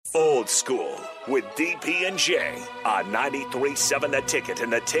Old School with DP and J on 93.7 The Ticket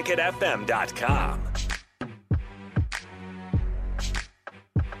and theticketfm.com.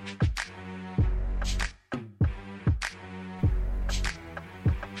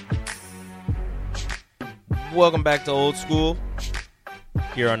 Welcome back to Old School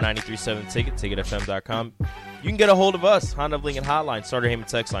here on 93.7 Ticket, ticketfm.com. You can get a hold of us, Honda of Lincoln Hotline, Sartor Heyman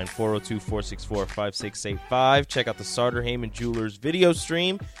text line 402-464-5685. Check out the Sartor Heyman Jewelers video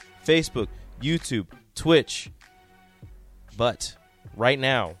stream, Facebook, YouTube, Twitch. But right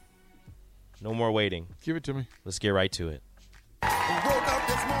now, no more waiting. Give it to me. Let's get right to it. Woke up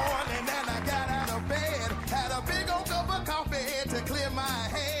this morning and I got out of bed. Had a big old cup of coffee to clear my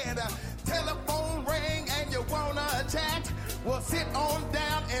head. Telephone rang and you wanna chat? Well, sit on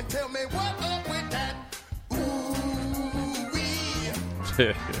down and tell me what up with that. Ooh-wee.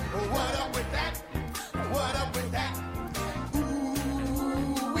 What up with that? What up with that?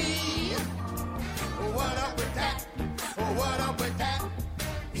 Ooh-wee. What up with that? What up with that?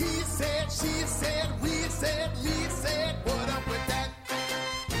 He said, she said, we said, me said, what up with that?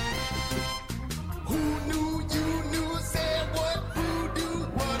 Who knew, you knew, said what, who do,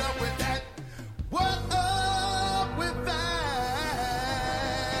 what up with that? What up with that?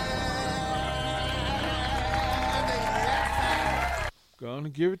 Gonna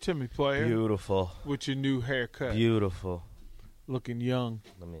give it to me, player. Beautiful. With your new haircut. Beautiful. Looking young.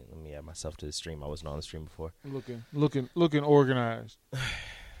 Let me add myself to the stream. I wasn't on the stream before. Looking organized.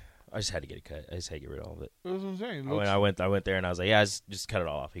 I just had to get it cut. I just had to get rid of all of it. That's what I'm saying. I went there and I was like, yeah, just cut it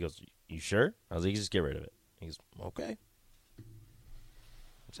all off. He goes, you sure? I was like, just get rid of it. He goes, okay.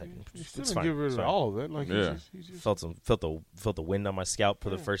 You still didn't get rid of all of it. Like yeah. He just Felt the wind on my scalp for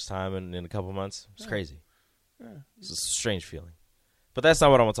the first time in a couple months. It's crazy. Yeah. It's a strange feeling. But that's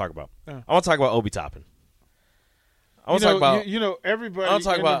not what I want to talk about. Yeah. I want to talk about Obi Toppin. I want to talk about everybody. I want to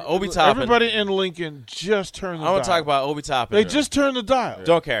talk about Obi Toppin. Everybody in Lincoln just turned the dial. I want to talk about Obi Toppin. They just turned the dial.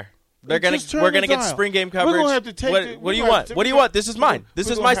 Don't care. We're gonna get spring game coverage. We're gonna have to take what do you want? What do you want? This is mine. This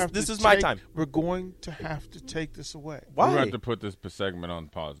is my time. We're going to have to take this away. Why? We're going to have to put this segment on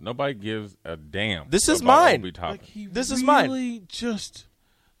pause. Nobody gives a damn. This is about mine. Obi Toppin. This is mine. Really just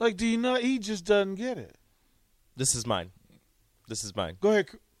do you know he just doesn't get it. This is mine. This is mine. Go ahead.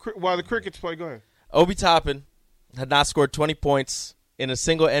 While the Crickets play, go ahead. Obi Toppin had not scored 20 points in a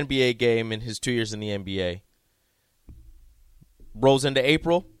single NBA game in his 2 years in the NBA. Rolls into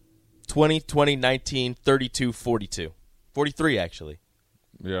April, 20, 19, 32, 42. 43, actually.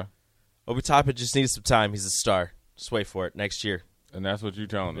 Yeah. Obi Toppin just needs some time. He's a star. Just wait for it next year. And that's what you're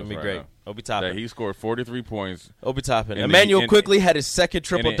telling us It'll be right great. now. Obi Toppin. That he scored 43 points. Obi Toppin. In Emmanuel the- in- quickly had his second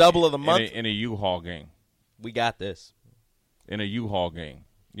triple-double of the month. In a U-Haul game. We got this. In a U-Haul game.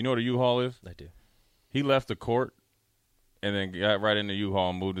 You know what a U-Haul is? I do. He left the court and then got right in the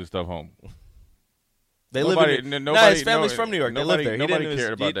U-Haul and moved his stuff home. They Nobody- live in nobody- his family's no- from New York. They nobody- live there. nobody He didn't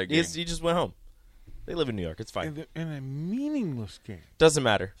cared about that game. He just went home. They live in New York. It's fine. In a meaningless game. Doesn't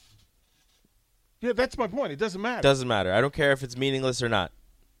matter. Yeah, that's my point. It doesn't matter. Doesn't matter. I don't care if it's meaningless or not.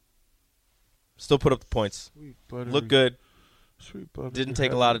 Still put up the points. Sweet buttery, Look good. Sweet buttery. Didn't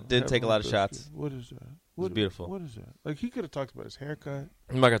take a lot of shots. What is that? It was beautiful. What is that? Like, he could have talked about his haircut.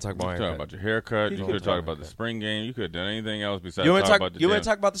 I'm not gonna talk about my You could talk haircut. about your haircut. He You could've could talk talked about the spring game. You could have done anything else besides You want talk to about the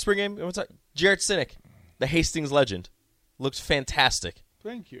talk about the spring game? You want to talk? Jarrett Sinek, the Hastings legend, looks fantastic.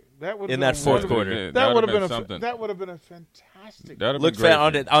 Thank you. That would In that fourth quarter. That would have been something. that would have been a fantastic. That'd have Look been great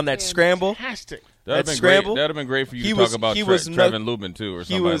on for it on that scramble. Fantastic. That'd That have been scramble. great. That'd have been great for you He to was- talk about he was Trevin Lubin too, or He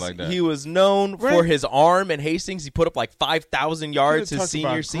somebody was like that. he was known for Right. his arm in Hastings. He put up like 5,000 yards his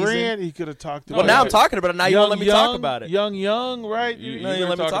senior season. Grant, he could have talked about. Well, now I'm talking about it. Now you won't let me talk about it. Young, right? You No, you could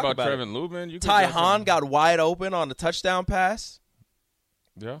let me talk talk about about it. Trevin Lubin. You could Ty talk Hahn about- got wide open on the touchdown pass.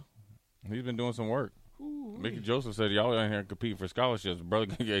 Yeah, he's been doing some work. Mickey Joseph said, "Y'all in here competing for scholarships, brother."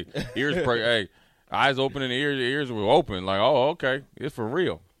 Hey, eyes open and ears were open. Like, oh, okay, it's for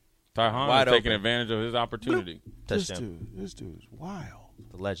real. Ty Hahn Wide is taking open. advantage of his opportunity. Touchdown. This dude is wild.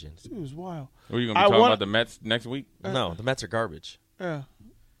 The legend. This dude is wild. What are you gonna be talking about the Mets next week? No, the Mets are garbage. Yeah.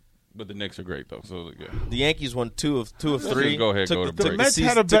 But the Knicks are great though. So yeah. The Yankees won two of Let's three. just go ahead, Took go to the break. The Mets season-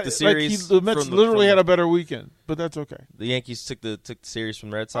 had a took better. the series. The Mets literally had a better weekend, but that's okay. The Yankees took the series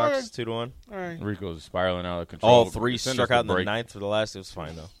from the Red Sox All right. 2-1. All right. Rico's spiraling out of control. All three Send struck us a out in the break. ninth for the last. It was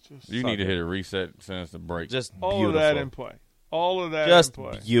fine though. You need to hit a reset. Send us a break. Just All beautiful. of that in play. All of that Just in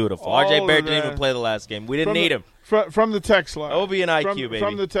play. beautiful. All RJ of Barrett didn't that. even play the last game. We didn't need him. From the text line. Obi and IQ, from, baby.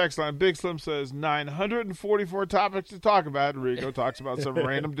 From the text line, Big Slim says 944 topics to talk about. Rico talks about some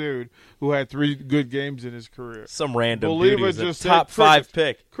random dude who had 3 good games in his career. Some random Believer dude who's a just said top 5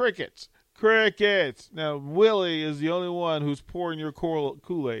 pick. Crickets. Now, Willie is the only one who's pouring your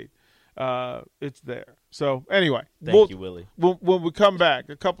Kool-Aid. it's there. So anyway, Thank you, Willie. When we come back,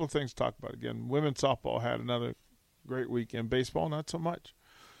 a couple of things to talk about. Again, women's softball had another great weekend. Baseball, not so much.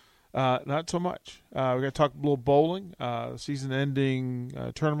 Not so much. We're going to talk a little bowling,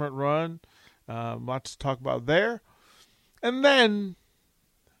 season-ending tournament run. Lots to talk about there. And then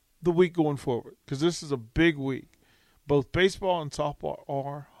the week going forward, because this is a big week. Both baseball and softball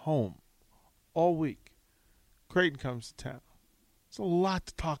are home all week. Creighton comes to town. It's a lot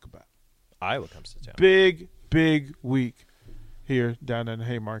to talk about. Iowa comes to town. Big week here down in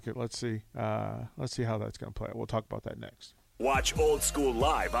Haymarket. Let's see how that's going to play out. We'll talk about that next. Watch Old School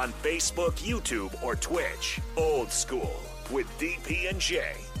live on Facebook, YouTube, or Twitch. Old School with DP and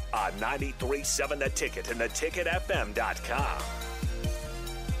J on 93.7 The Ticket and theticketfm.com.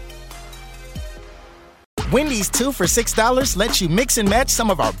 Wendy's 2 for $6 lets you mix and match some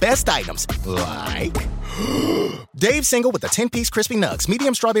of our best items, like Dave Single with a 10-piece crispy nugs,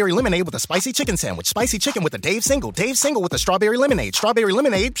 medium strawberry lemonade with a spicy chicken sandwich, spicy chicken with a Dave Single with a strawberry lemonade, strawberry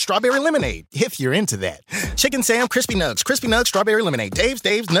lemonade, if you're into that. Chicken Sam, crispy nugs, strawberry lemonade, Dave's,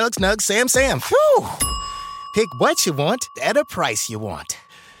 nugs, Sam. Phew! Pick what you want at a price you want.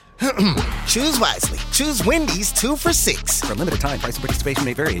 Choose wisely. Choose Wendy's 2 for $6. For a limited time, price and participation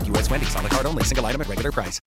may vary at U.S. Wendy's. On the card only. Single item at regular price.